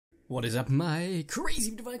What is up, my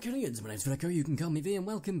crazy Diviconians? My name's Vertico, you can call me V, and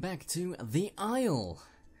welcome back to the Isle.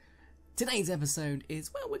 Today's episode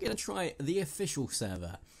is, well, we're going to try the official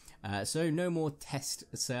server. So no more test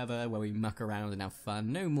server where we muck around and have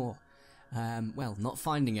fun. No more, well, not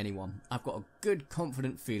finding anyone. I've got a good,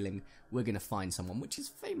 confident feeling we're going to find someone, which is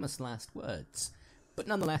famous last words. But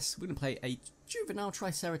nonetheless, we're going to play a juvenile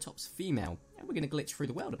Triceratops female, and we're going to glitch through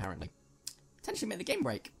the world, apparently. Potentially make the game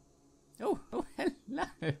break. Oh, hello.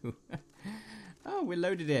 Oh, we're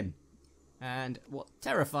loaded in. And what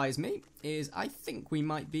terrifies me is I think we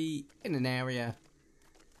might be in an area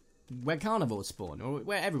where carnivores spawn, or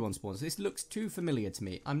where everyone spawns. This looks too familiar to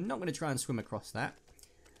me. I'm not going to try and swim across that.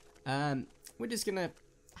 We're just going to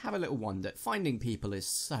have a little wander. Finding people is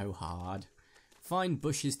so hard. Find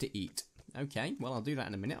bushes to eat. Okay, well, I'll do that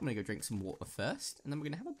in a minute. I'm going to go drink some water first, and then we're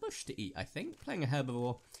going to have a bush to eat, I think. Playing a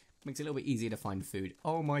herbivore makes it a little bit easier to find food.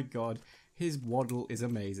 Oh my god, his waddle is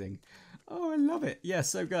amazing. Oh, I love it. Yeah,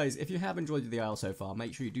 so guys, if you have enjoyed the Isle so far,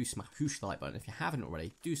 make sure you do smash the like button. If you haven't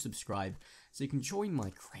already, do subscribe so you can join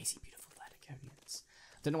my crazy, beautiful Verticonians.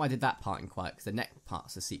 Don't know why I did that part in quiet, because the next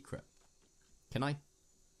part's a secret. Can I?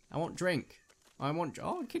 I want drink. I want...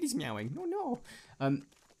 Oh, kitty's meowing. Oh, no.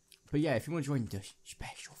 But yeah, if you want to join the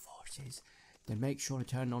Special Forces, then make sure to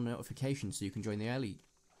turn on notifications so you can join the early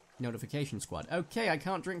notification squad. Okay, I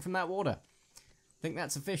can't drink from that water. Think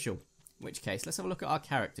that's official. In which case, let's have a look at our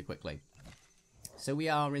character quickly. So we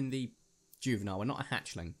are in the juvenile. We're not a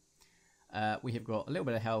hatchling. We have got a little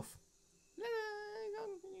bit of health.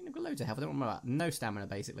 We've got loads of health. I don't remember that. No stamina,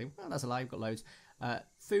 basically. Well, that's a lie. We've got loads.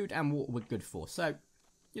 Food and water we're good for. So,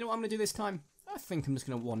 you know what I'm going to do this time? I think I'm just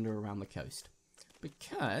going to wander around the coast.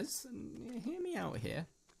 Because, hear me out here,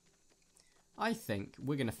 I think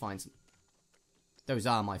we're going to find some... Those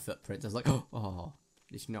are my footprints. I was like, oh,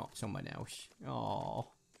 it's not someone else. Oh,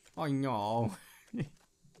 I know.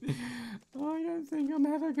 I don't think I'm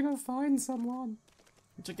ever going to find someone.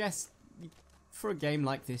 Which I guess, for a game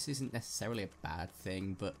like this, isn't necessarily a bad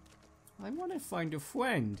thing, but I want to find a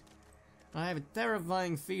friend. I have a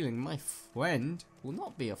terrifying feeling my friend will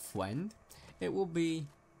not be a friend. It will be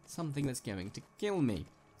something that's going to kill me.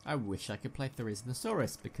 I wish I could play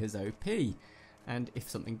Therizinosaurus because OP. And if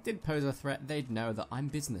something did pose a threat, they'd know that I'm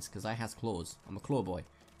business because I has claws. I'm a claw boy.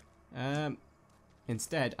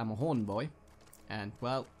 Instead, I'm a horn boy. And,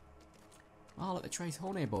 well, oh, look, the Trace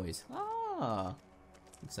Horny Boys. Ah!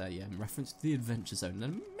 It's a reference to the Adventure Zone,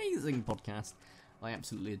 an amazing podcast I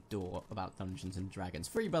absolutely adore about Dungeons and Dragons.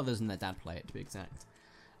 Three brothers and their dad play it, to be exact.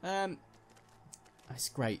 It's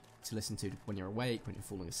great to listen to when you're awake, when you're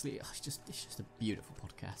falling asleep. Oh, it's just a beautiful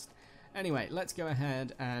podcast. Anyway, let's go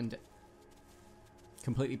ahead and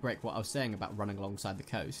completely break what I was saying about running alongside the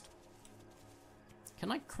coast.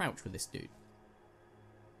 Can I crouch with this dude?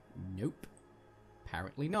 Nope.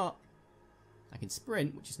 Apparently not. I can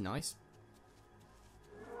sprint, which is nice.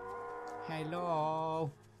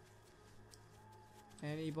 Hello?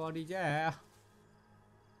 Anybody there?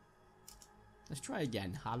 Let's try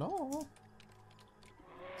again. Hello?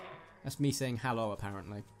 That's me saying hello,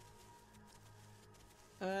 apparently.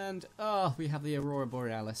 And, oh, we have the Aurora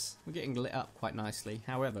Borealis. We're getting lit up quite nicely.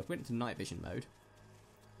 However, if we went into night vision mode,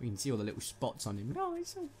 we can see all the little spots on him. Oh, he's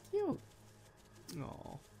so cute.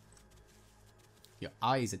 Oh. Your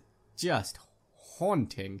eyes are just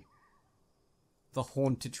haunting. The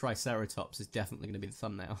haunted Triceratops is definitely going to be the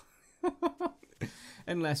thumbnail.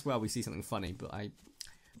 Unless, well, we see something funny, but I'm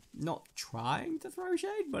not trying to throw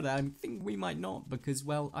shade, but I think we might not, because,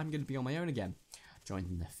 well, I'm going to be on my own again.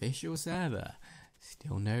 Joined an official server.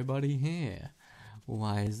 Still nobody here.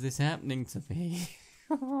 Why is this happening to me?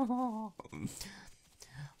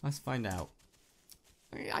 Let's find out.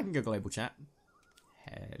 I can go global chat.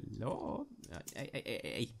 Hello?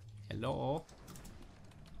 Hey. Hello?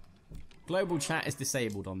 Global chat is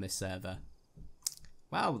disabled on this server.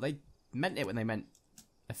 Wow, they meant it when they meant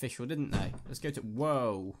official, didn't they? Let's go to...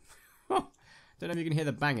 Whoa. Don't know if you can hear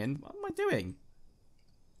the banging. What am I doing?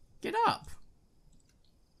 Get up.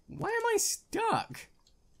 Why am I stuck?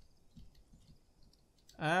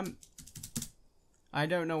 I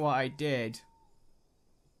don't know what I did.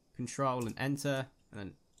 Control and enter, and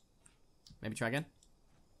then maybe try again.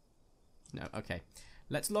 No, okay.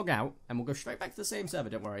 Let's log out, and we'll go straight back to the same server,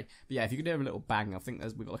 don't worry. But yeah, if you could hear a little bang, I think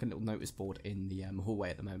we've got like a little notice board in the hallway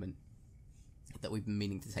at the moment that we've been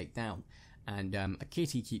meaning to take down. And a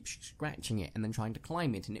kitty keeps scratching it and then trying to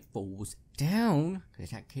climb it, and it falls down. Because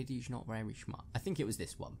that kitty's not very smart. I think it was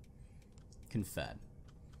this one. Confirm.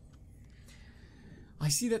 I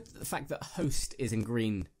see that the fact that host is in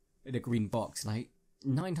a green box, and I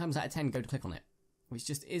 9 times out of 10 go to click on it, which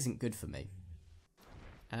just isn't good for me.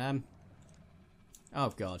 Oh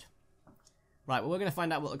god. Right, well, we're going to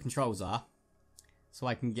find out what the controls are. So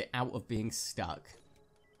I can get out of being stuck.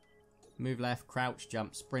 Move left, crouch,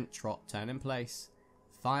 jump, sprint, trot, turn in place.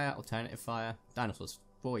 Fire, alternative fire. Dinosaurs,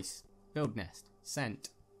 voice, build nest,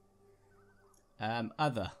 scent.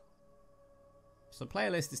 Other. So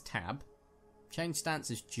playlist is tab. Change stance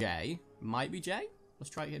is J. Might be J. Let's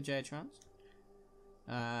try to get J a chance.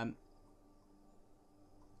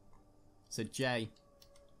 So J.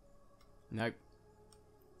 Nope.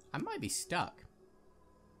 I might be stuck.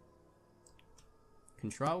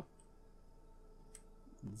 Control.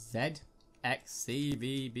 Z. X. C.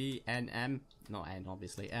 V. B. N. M. Not N,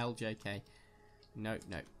 obviously. L. J. K. Nope,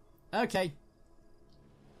 nope. Okay.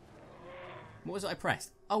 What was it I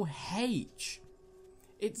pressed? Oh, H.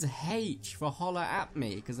 It's H for holler at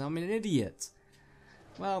me, because I'm an idiot.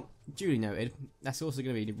 Well, duly noted. That's also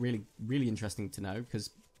going to be really, really interesting to know, because...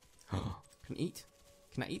 Can I eat?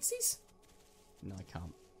 Can I eat these? No, I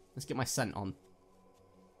can't. Let's get my scent on.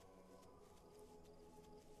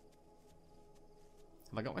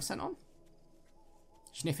 Have I got my scent on?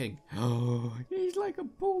 Sniffing. Oh, he's like a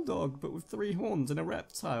bulldog, but with 3 horns and a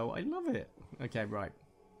reptile. I love it. Okay, right.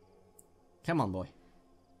 Come on, boy.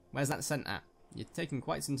 Where's that scent at? You're taking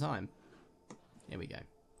quite some time. Here we go.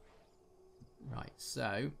 Right,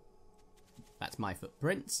 so... That's my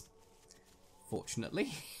footprints.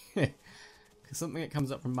 Fortunately. Because something that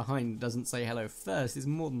comes up from behind doesn't say hello first is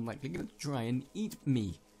more than likely going to try and eat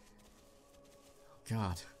me. Oh,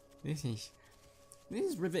 God. This is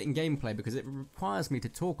riveting gameplay because it requires me to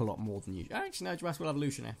talk a lot more than usual. Actually, no, Jurassic World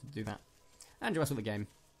Evolution, I have to do that. And Jurassic World the game.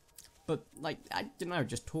 But, like, I don't know,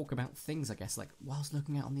 just talk about things, I guess, like, whilst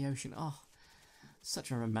looking out on the ocean. Oh,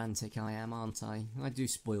 such a romantic I am, aren't I? I do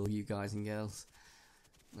spoil you guys and girls.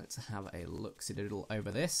 Let's have a look-see-doodle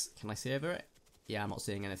over this. Can I see over it? Yeah, I'm not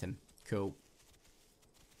seeing anything. Cool.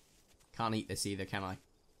 Can't eat this either, can I?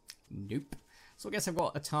 Nope. So I guess I've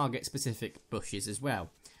got a target-specific bushes as well.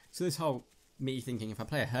 So this whole me thinking if I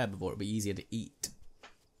play a herbivore it'll be easier to eat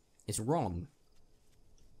is wrong.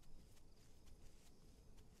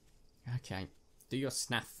 Okay. Do your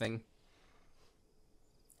sniff thing.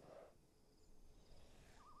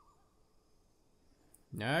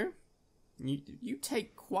 No? You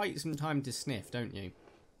take quite some time to sniff, don't you?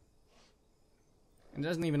 It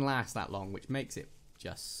doesn't even last that long, which makes it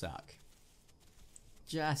just suck.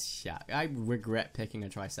 Just suck. I regret picking a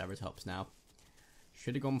Triceratops now.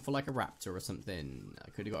 Should have gone for like a raptor or something. I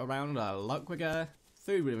could have got around a lot quicker.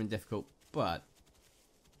 Food would have been difficult, but...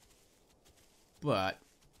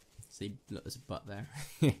 See, look, there's a butt there.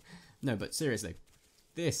 No, but seriously.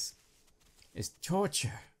 This is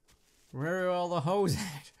torture. Where are all the hoes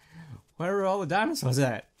at? Where are all the dinosaurs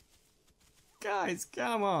at? Guys,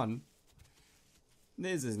 come on.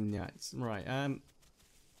 This is nuts. Right,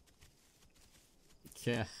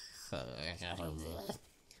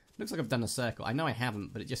 looks like I've done a circle. I know I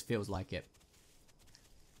haven't, but it just feels like it.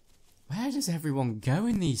 Where does everyone go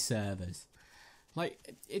in these servers?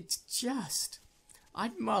 Like, it's just...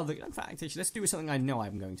 I'd rather... In fact, actually, let's do something I know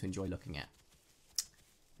I'm going to enjoy looking at.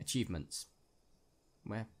 Achievements.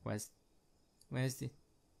 Where's the...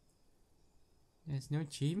 There's no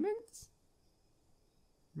achievements?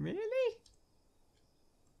 Really?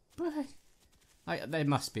 But... there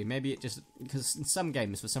must be. Maybe it just... Because in some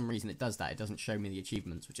games, for some reason, it does that. It doesn't show me the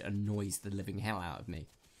achievements, which annoys the living hell out of me.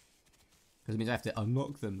 Because it means I have to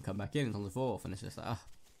unlock them, come back in on the 4th, and it's just like, oh.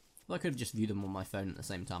 Well, I could have just viewed them on my phone at the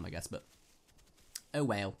same time, I guess, but... Oh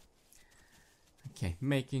well. Okay,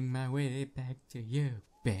 making my way back to you,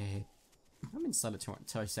 babe. I'm inside a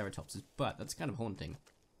Triceratops' butt. That's kind of haunting.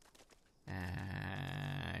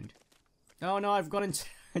 And... Oh no, I've gone into...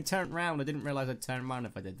 I turned round. I didn't realise I'd turn around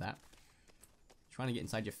if I did that. Trying to get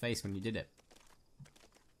inside your face when you did it.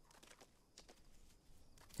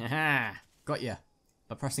 Haha! Got ya.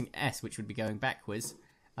 By pressing S, which would be going backwards,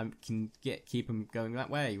 I can keep him going that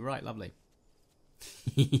way. Right, lovely.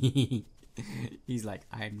 He's like,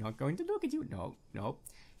 I'm not going to look at you. No, no.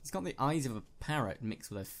 He's got the eyes of a parrot mixed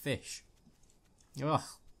with a fish. Ugh.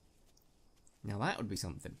 Now that would be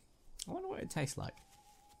something. I wonder what it tastes like.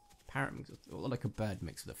 Parrot mixed with, or like a bird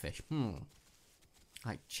mixed with a fish.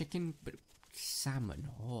 Like chicken, but salmon.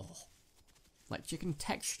 Oh. Like chicken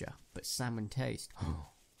texture, but salmon taste.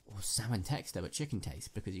 Or salmon texture, but chicken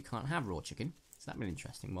taste, because you can't have raw chicken. So that'd be an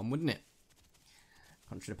interesting one, wouldn't it?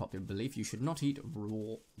 Contrary to popular belief, you should not eat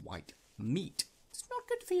raw white meat. It's not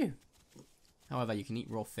good for you. However, you can eat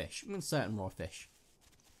raw fish. And certain raw fish.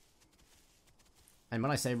 And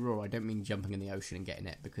when I say raw, I don't mean jumping in the ocean and getting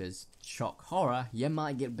it, because shock horror, you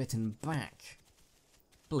might get bitten back.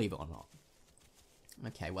 Believe it or not.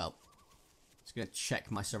 Okay, well. Just going to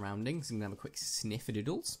check my surroundings. I'm going to have a quick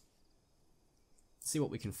sniff-a-doodles. see what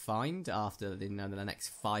we can find after the next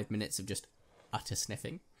 5 minutes of just utter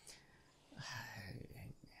sniffing.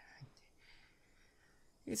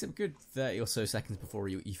 It's a good 30 or so seconds before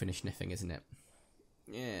you finish sniffing, isn't it?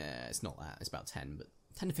 Yeah, it's not that. It's about 10, but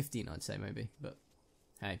 10 to 15 I'd say maybe. But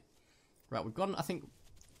hey. Right, we've gone, I think,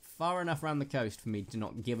 far enough around the coast for me to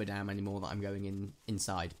not give a damn anymore that I'm going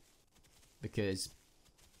inside. Because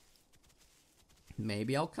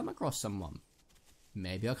maybe I'll come across someone.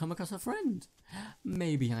 Maybe I'll come across a friend.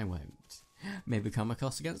 Maybe I won't. Maybe come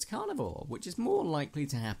across against a carnivore, which is more likely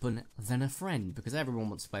to happen than a friend, because everyone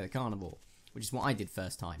wants to play the carnivore, which is what I did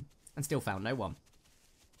first time, and still found no one.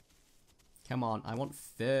 Come on, I want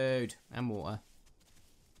food and water.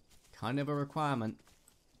 Kind of a requirement.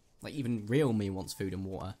 Like, even real me wants food and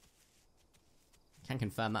water. Can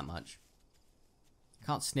confirm that much.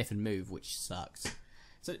 Can't sniff and move, which sucks.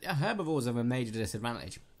 So, herbivores have a major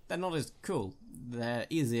disadvantage. They're not as cool. They're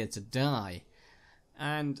easier to die.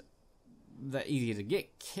 And they're easier to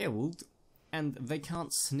get killed. And they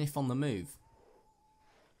can't sniff on the move.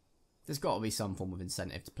 There's got to be some form of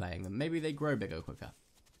incentive to playing them. Maybe they grow bigger quicker.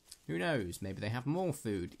 Who knows? Maybe they have more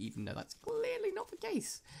food, even though that's clearly not the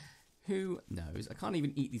case. Who knows? I can't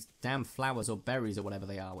even eat these damn flowers or berries or whatever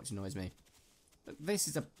they are, which annoys me. But this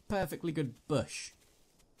is a perfectly good bush.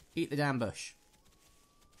 Eat the damn bush.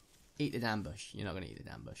 Eat the damn bush. You're not going to eat the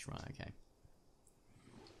damn bush. Right, okay.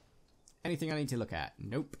 Anything I need to look at?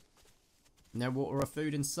 Nope. No water or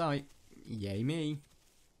food in sight. Yay me.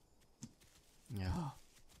 Oh.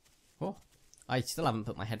 Oh. I still haven't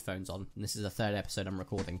put my headphones on, and this is the 3rd episode I'm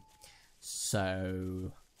recording.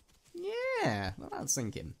 So, yeah, well, that's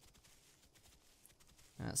sinking.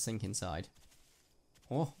 That's sink inside.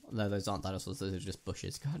 Oh, no, those aren't dinosaurs, those are just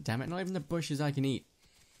bushes. God damn it, not even the bushes I can eat.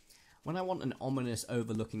 When I want an ominous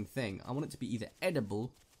overlooking thing, I want it to be either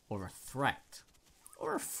edible or a threat.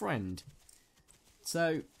 Or a friend.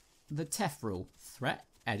 So, the TEF rule. Threat,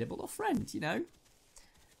 edible, or friend, you know?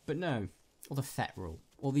 But no. Or the FET rule.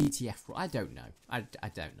 Or the ETF rule. I don't know. I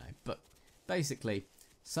don't know. But basically,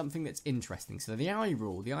 something that's interesting. So the eye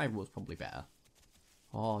rule. The eye rule is probably better.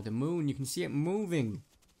 Oh, the moon. You can see it moving.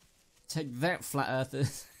 Take that, flat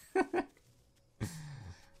earthers.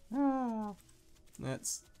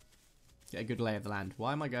 Let's get a good lay of the land.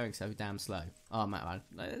 Why am I going so damn slow? Oh, man.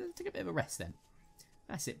 Take a bit of a rest then.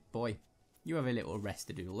 That's it, boy. You have a little rest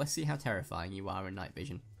to do. Let's see how terrifying you are in night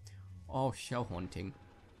vision. Oh, show haunting.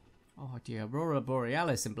 Oh, the Aurora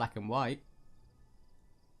Borealis in black and white.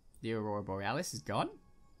 The Aurora Borealis is gone?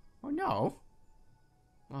 Oh, no.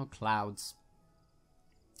 Oh, clouds.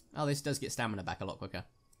 Oh, this does get stamina back a lot quicker.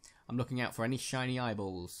 I'm looking out for any shiny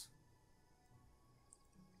eyeballs.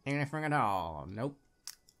 Anything at all? Nope.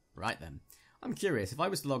 Right then. I'm curious, if I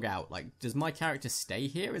was to log out, like, does my character stay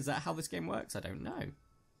here? Is that how this game works? I don't know. Right,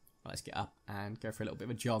 let's get up and go for a little bit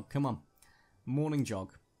of a jog. Come on. Morning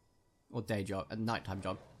jog. Or day jog. A nighttime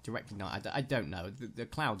jog. Directly night. I don't know. The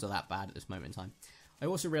clouds are that bad at this moment in time. I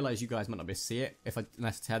also realise you guys might not be able to see it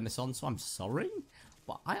unless I turn this on, so I'm sorry.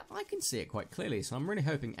 But I can see it quite clearly, so I'm really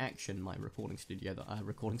hoping Action, my recording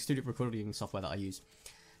software that I use,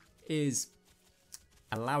 is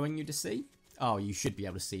allowing you to see. Oh, you should be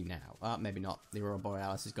able to see now. Maybe not. The Aurora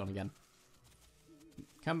Borealis is gone again.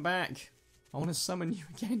 Come back. I want to summon you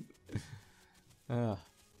again.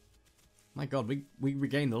 My god, we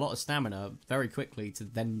regained a lot of stamina very quickly to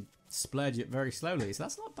then splurge it very slowly, so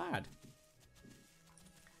that's not bad.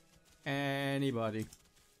 Anybody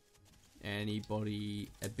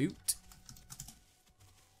a boot?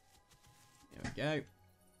 There we go.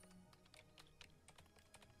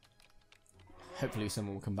 Hopefully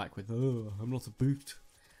someone will come back with, oh, I'm not a boot,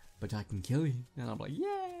 but I can kill you. And I'm like,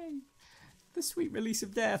 yay! The sweet release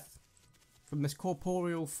of death from this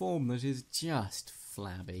corporeal form that is just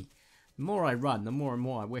flabby. The more I run, the more and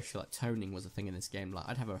more I wish that toning was a thing in this game. Like,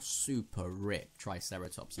 I'd have a super ripped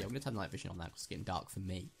Triceratops. Yeah, I'm going to turn night vision on that because it's getting dark for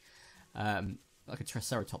me. Like a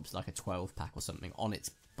Triceratops, like a 12-pack or something, on its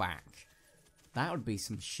back. That would be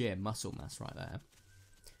some sheer muscle mass right there.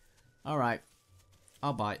 Alright.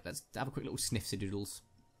 I'll bite. Let's have a quick little sniff-doodles.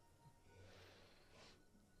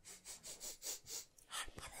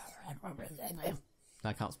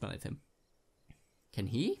 I can't smell it of him. Can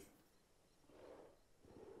he?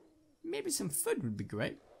 Maybe some food would be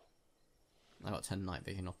great. I got to turn night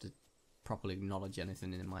vision off to properly acknowledge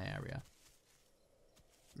anything in my area.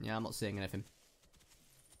 Yeah, I'm not seeing anything.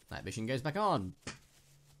 Night vision goes back on.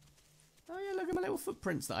 Oh yeah, look at my little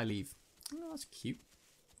footprints that I leave. Oh, that's cute.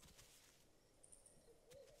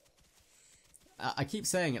 I keep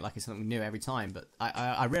saying it like it's something new every time, but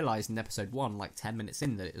I realised in episode 1, like 10 minutes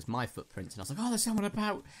in, that it was my footprints, and I was like, oh, there's someone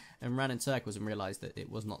about, and ran in circles and realised that it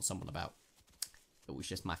was not someone about. It was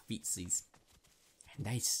just my feetsies. And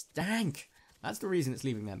they stank. That's the reason it's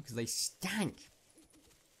leaving them, because they stank.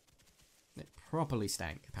 They properly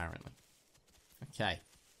stank, apparently. Okay.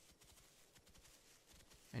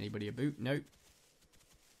 Anybody a boot? Nope.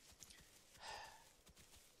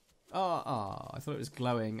 Oh, I thought it was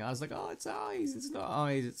glowing. I was like, oh, it's eyes. It's not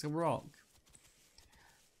eyes, it's a rock.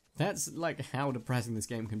 That's like how depressing this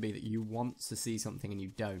game can be, that you want to see something and you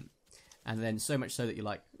don't. And then so much so that you're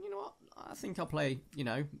like, you know what, I think I'll play, you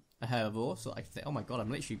know, a herbivore. So I can think, oh my god, I'm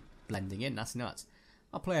literally blending in, that's nuts.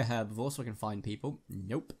 I'll play a herbivore so I can find people.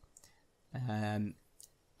 Nope. And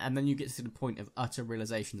then you get to the point of utter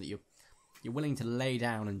realization that you're willing to lay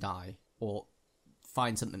down and die, or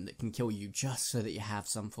find something that can kill you just so that you have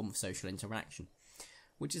some form of social interaction.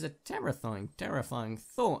 Which is a terrifying, terrifying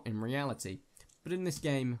thought in reality. But in this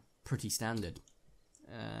game, pretty standard.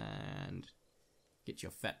 And get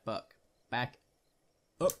your fat buck back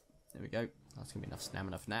up. There we go. That's going to be enough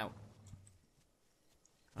stamina for now.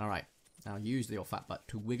 Alright. Now use your fat butt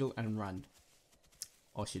to wiggle and run.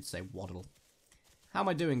 Or I should say waddle. How am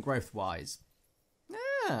I doing growth-wise?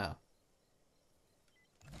 Ah!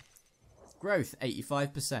 Growth,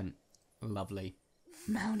 85%. Lovely.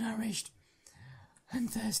 Malnourished. And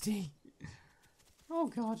thirsty. Oh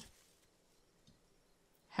god.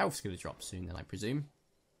 Health's going to drop soon then, I presume.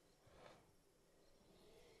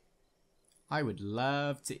 I would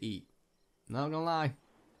love to eat. Not gonna lie.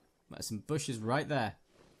 There's some bushes right there.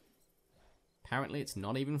 Apparently it's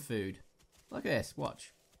not even food. Look at this,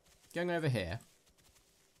 watch. Going over here.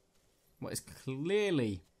 What is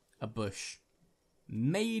clearly a bush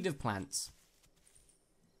made of plants.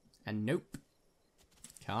 And nope.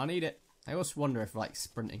 Can't eat it. I also wonder if like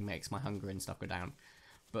sprinting makes my hunger and stuff go down.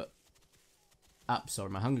 But up, sorry,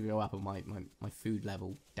 my hunger go up and my food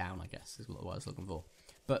level down, I guess, is what I was looking for.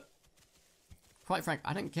 But quite frank,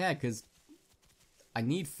 I don't care, because I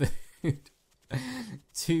need food.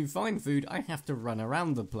 To find food, I have to run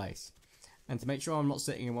around the place. And to make sure I'm not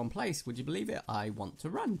sitting in one place, would you believe it, I want to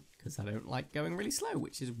run, because I don't like going really slow,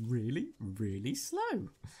 which is really, really slow.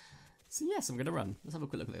 So yes, I'm going to run. Let's have a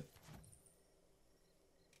quick look at it.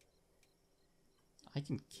 I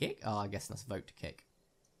can kick? Oh, I guess that's vote to kick.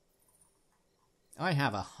 I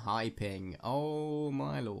have a high ping. Oh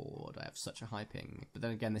my lord, I have such a high ping. But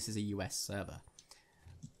then again, this is a US server.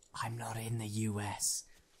 I'm not in the US.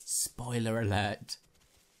 Spoiler alert.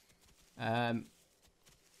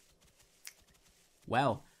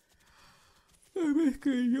 Well, I'm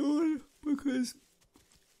making a yawn because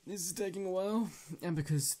this is taking a while, and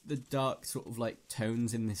because the dark sort of like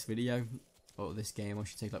tones in this video, or this game I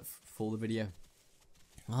should say, like for the video,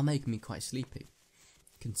 are making me quite sleepy.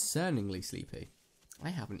 Concerningly sleepy. I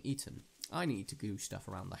haven't eaten. I need to do stuff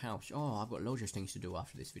around the house. Oh, I've got loads of things to do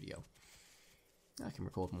after this video. I can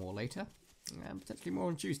record more later, and potentially more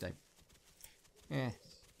on Tuesday. Yes,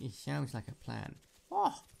 it sounds like a plan.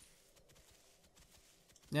 Oh!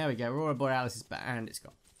 There we go, Aurora Borealis is back, and it's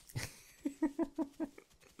gone.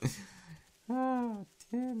 Oh,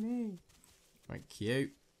 dear me. Right,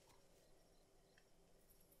 cute.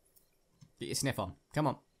 Get your sniff on. Come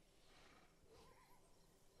on.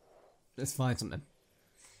 Let's find something.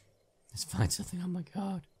 Let's find something. Oh my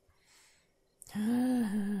god.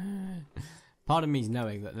 Part of me is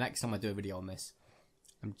knowing that the next time I do a video on this,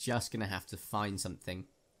 I'm just going to have to find something.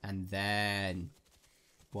 And then,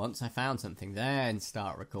 once I found something, then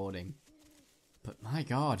start recording. But my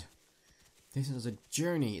god. This is a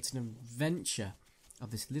journey. It's an adventure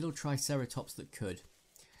of this little Triceratops that could.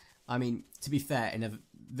 I mean, to be fair, in a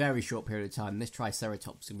very short period of time, this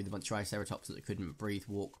Triceratops is going to be the one Triceratops that couldn't breathe,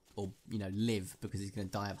 walk, or, you know, live, because he's going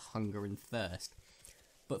to die of hunger and thirst.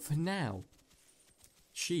 But for now,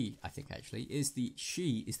 I think actually, is the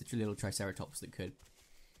little Triceratops that could.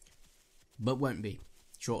 But won't be,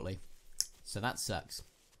 shortly. So that sucks.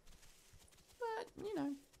 But, you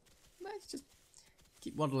know, let's just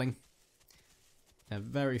keep waddling in a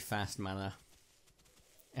very fast manner.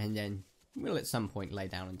 And then we'll at some point lay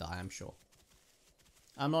down and die, I'm sure.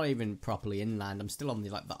 I'm not even properly inland. I'm still on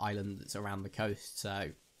the island that's around the coast, so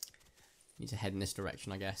need to head in this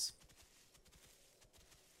direction, I guess.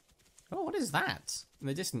 Oh, what is that? In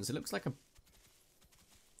the distance, it looks like a...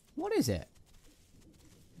 What is it?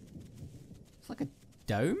 It's like a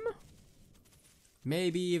dome?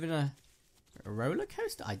 Maybe even a roller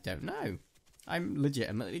coaster? I don't know. I'm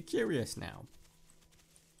legitimately curious now.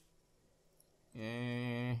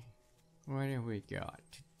 What have we got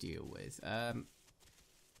to deal with?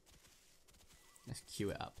 Let's queue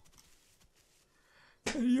it up.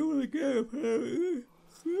 You wanna go? Oh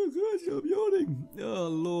gosh, I'm yawning. Oh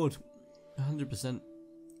lord. 100%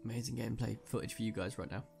 amazing gameplay footage for you guys right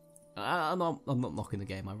now. I'm not knocking the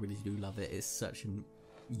game. I really do love it. It's such a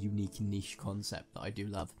unique and niche concept that I do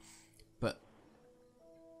love. But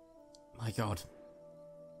my God,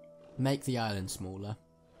 make the island smaller,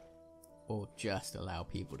 or just allow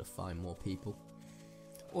people to find more people,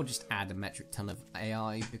 or just add a metric ton of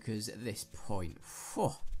AI. Because at this point,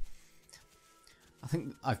 I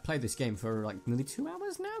think I've played this game for like nearly 2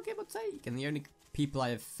 hours now, give or take, and the only people I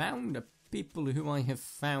have found are people who I have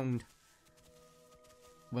found,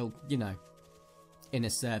 well, you know, in a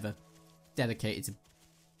server dedicated to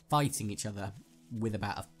fighting each other with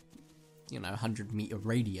about a, 100-meter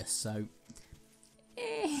radius. So,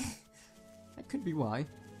 that could be why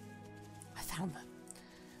I found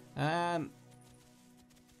them.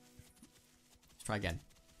 Let's try again.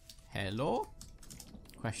 Hello?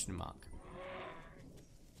 Question mark.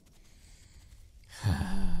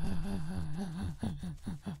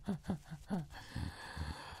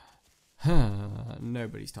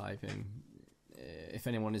 Nobody's typing. If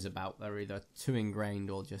anyone is about, they're either too ingrained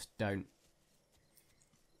or just don't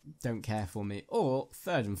care for me, or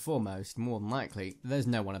third and foremost, more than likely, there's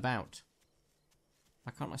no one about.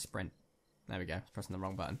 Why can't I sprint? There we go. I was pressing the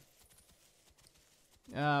wrong button.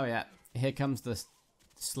 Oh yeah, here comes the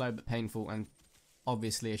slow but painful and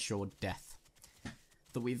obviously assured death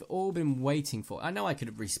that we've all been waiting for. I know I could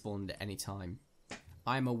have respawned at any time.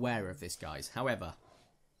 I'm aware of this, guys. However,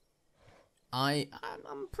 I'm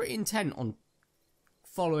pretty intent on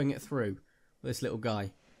following it through with this little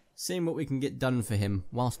guy, seeing what we can get done for him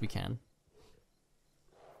whilst we can.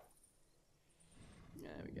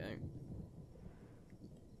 There we go.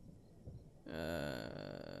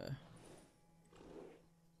 There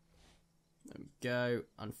we go.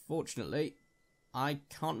 Unfortunately, I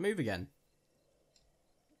can't move again.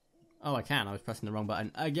 Oh, I can. I was pressing the wrong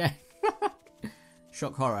button again.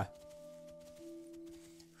 Shock horror.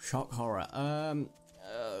 Shock horror.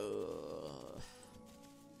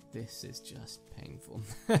 This is just painful.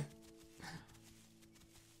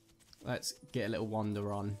 Let's get a little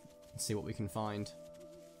wander on and see what we can find.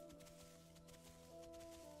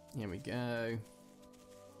 Here we go.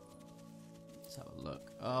 Let's have a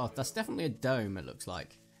look. Oh, that's definitely a dome, it looks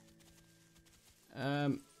like.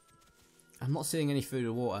 I'm not seeing any food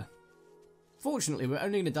or water. Fortunately, we're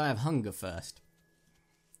only going to die of hunger first.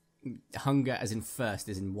 Hunger as in first,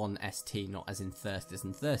 as in 1 ST, not as in thirst as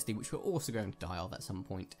in thirsty, which we're also going to die of at some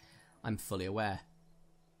point. I'm fully aware.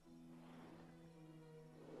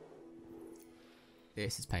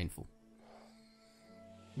 This is painful.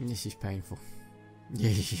 This is painful.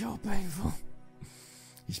 This is so painful.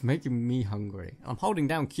 He's making me hungry. I'm holding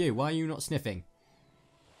down Q. Why are you not sniffing?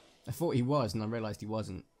 I thought he was, and I realised he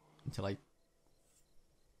wasn't until I...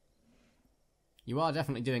 You are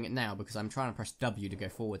definitely doing it now, because I'm trying to press W to go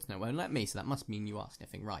forwards. No, it won't let me, so that must mean you are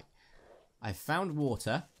sniffing. Right. I've found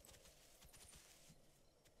water.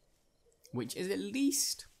 Which is at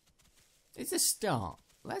least... It's a start.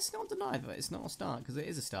 Let's not deny that it's not a start, because it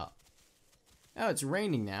is a start. Oh, it's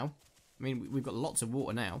raining now. I mean, we've got lots of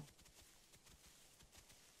water now.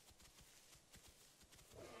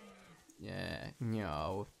 Yeah,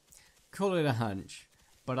 no. Call it a hunch.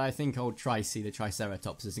 But I think old TRICEY the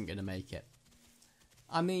Triceratops isn't going to make it.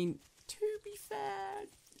 I mean, to be fair,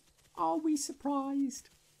 are we surprised?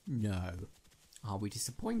 No. Are we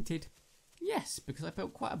disappointed? Yes, because I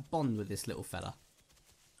built quite a bond with this little fella.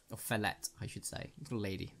 Or fellette, I should say. Little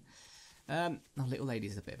lady. No, little lady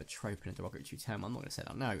is a bit of a trope and a derogatory term. I'm not going to say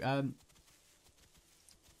that. No,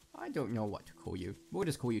 I don't know what to call you. We'll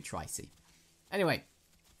just call you TRICEY. Anyway,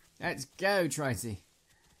 let's go, TRICEY.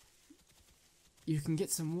 You can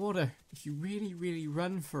get some water if you really, really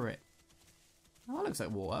run for it. Oh, that looks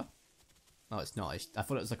like water. Oh, it's not. I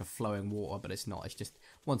thought it was like a flowing water, but it's not. It's just,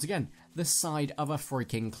 once again, the side of a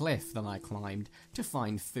freaking cliff that I climbed to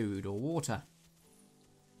find food or water.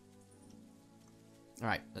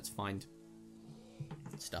 Alright, let's find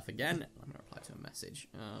stuff again. I'm going to reply to a message.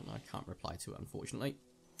 I can't reply to it, unfortunately.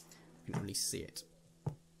 I can only see it.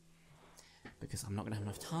 Because I'm not going to have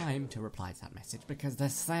enough time to reply to that message, because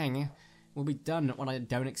this thing will be done when I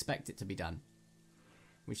don't expect it to be done.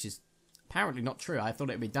 Which is apparently not true. I thought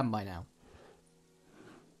it would be done by now.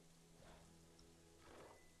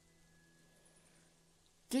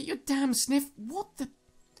 Get your damn sniff. What the...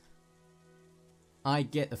 I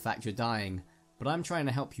get the fact you're dying, but I'm trying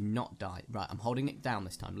to help you not die. Right, I'm holding it down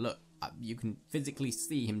this time. Look, you can physically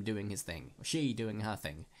see him doing his thing. Or she doing her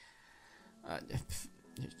thing.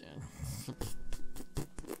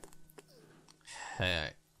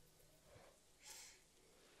 Hey.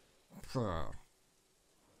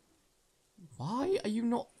 Why are you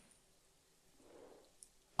not...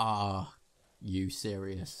 Are you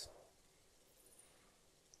serious?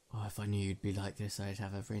 Oh, if I knew you'd be like this, I'd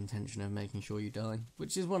have every intention of making sure you die.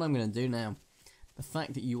 Which is what I'm going to do now. The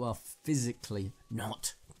fact that you are physically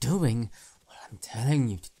not doing what I'm telling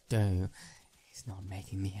you to do is not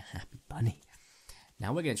making me a happy bunny.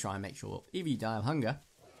 Now we're going to try and make sure either you die of hunger,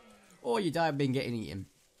 or you die of being getting eaten.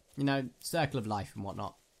 You know, circle of life and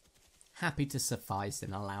whatnot. Happy to suffice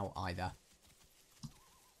and allow either.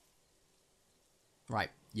 Right,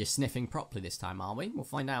 you're sniffing properly this time, are we? We'll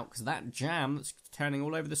find out, because that jam that's turning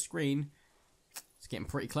all over the screen, it's getting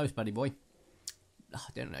pretty close, buddy boy. Oh,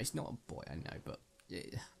 I don't know, it's not a boy, I know, but... Why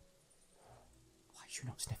are you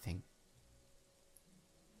not sniffing?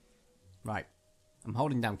 Right, I'm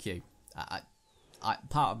holding down Q.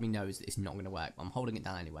 Part of me knows that it's not going to work, but I'm holding it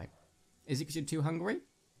down anyway. Is it because you're too hungry?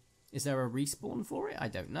 Is there a respawn for it? I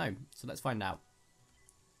don't know, so let's find out.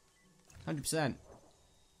 100%.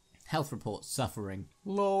 Health report, suffering.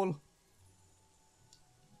 LOL.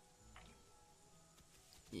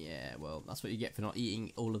 Yeah, well, that's what you get for not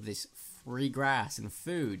eating all of this free grass and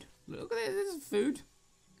food. Look at this, this is food.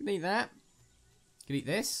 You can eat that. You can eat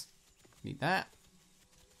this. You can eat that.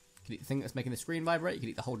 You can eat the thing that's making the screen vibrate. You can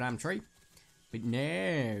eat the whole damn tree. But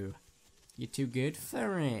no. You're too good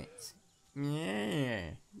for it.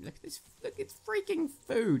 Yeah. Look at this. Look, it's freaking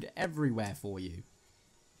food everywhere for you.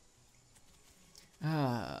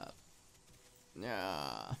 I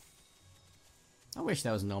wish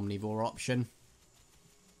there was an omnivore option.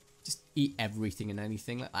 Just eat everything and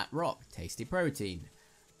anything like that rock. Tasty protein.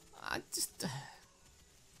 I just...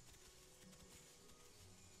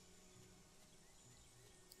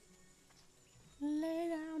 Lay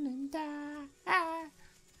down and die.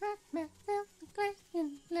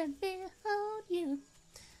 Let me hold you.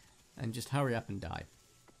 And just hurry up and die.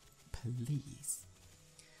 Please.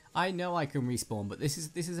 I know I can respawn, but this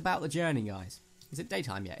is about the journey, guys. Is it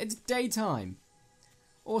daytime yet? It's daytime.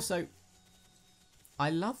 Also, I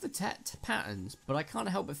love the patterns, but I can't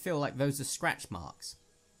help but feel like those are scratch marks.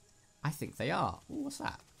 I think they are. Ooh, what's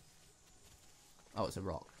that? Oh, it's a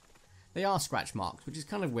rock. They are scratch marks, which is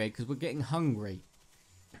kind of weird because we're getting hungry.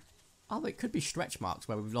 Oh, they could be stretch marks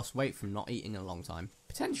where we've lost weight from not eating in a long time.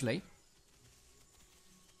 Potentially.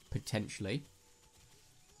 Potentially.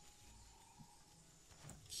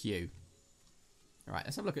 Q. Alright,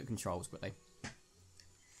 let's have a look at controls quickly.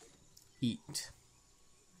 Eat.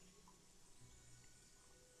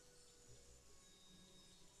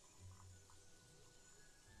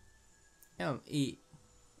 Eat.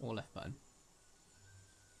 Or left button.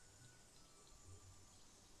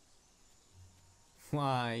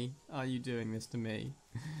 Why are you doing this to me?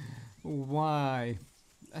 Why?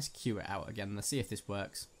 Let's Q it out again. Let's see if this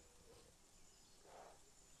works.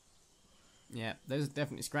 Yeah, those are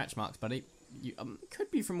definitely scratch marks, buddy. You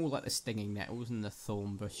could be from all like the stinging nettles and the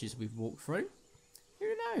thorn bushes we've walked through.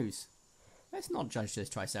 Who knows? Let's not judge this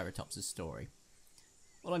Triceratops' story.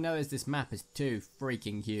 All I know is this map is too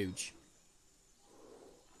freaking huge.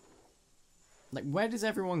 Like, where does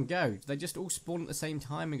everyone go? Do they just all spawn at the same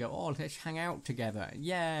time and go, oh, let's hang out together,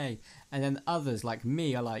 yay? And then others like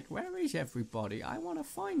me are like, where is everybody? I want to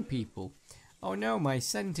find people. Oh no, my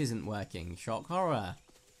scent isn't working. Shock horror.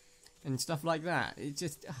 And stuff like that. It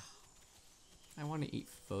just... I want to eat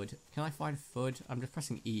food. Can I find food? I'm just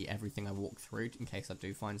pressing E everything I walk through in case I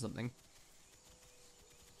do find something.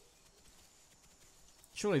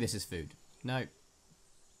 Surely this is food. No.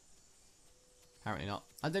 Apparently not.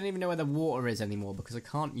 I don't even know where the water is anymore because I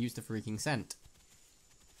can't use the freaking scent.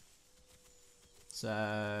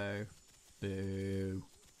 So... Boo.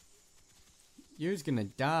 You're gonna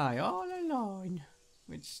die all alone.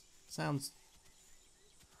 Which sounds...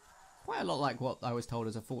 quite a lot like what I was told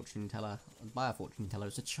as a fortune teller, by a fortune teller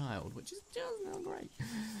as a child, which is just not great.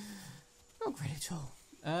 Not great at all.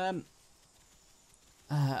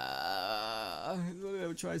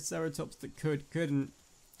 Little Triceratops that couldn't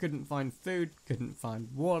find food, couldn't find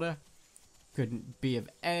water, couldn't be of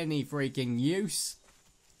any freaking use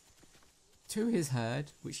to his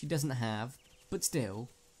herd, which he doesn't have, but still.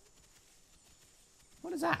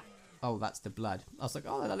 What is that? Oh, that's the blood. I was like,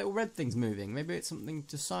 oh, that little red thing's moving. Maybe it's something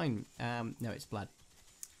to sign. No, it's blood.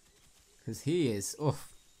 Because he is,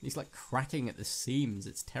 he's like cracking at the seams.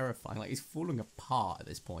 It's terrifying. Like, he's falling apart at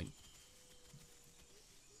this point.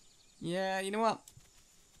 Yeah, you know what?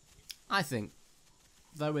 I think,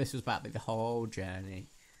 though this was about to be the whole journey,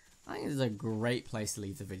 I think this is a great place to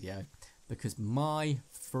leave the video. Because my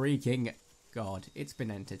freaking god, it's been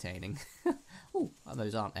entertaining. Oh,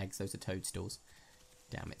 those aren't eggs, those are toadstools.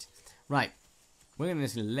 Damn it. Right, we're going to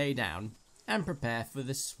just lay down and prepare for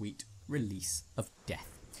the sweet release of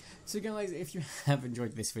death. So guys, if you have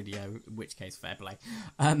enjoyed this video, in which case fair play,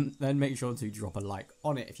 then make sure to drop a like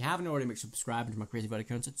on it. If you haven't already, make sure to subscribe to my Crazy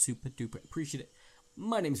Vertico, I'd super duper appreciate it.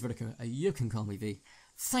 My name's Vertico, you can call me V.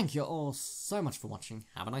 Thank you all so much for watching,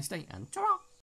 have a nice day, and ta-ra!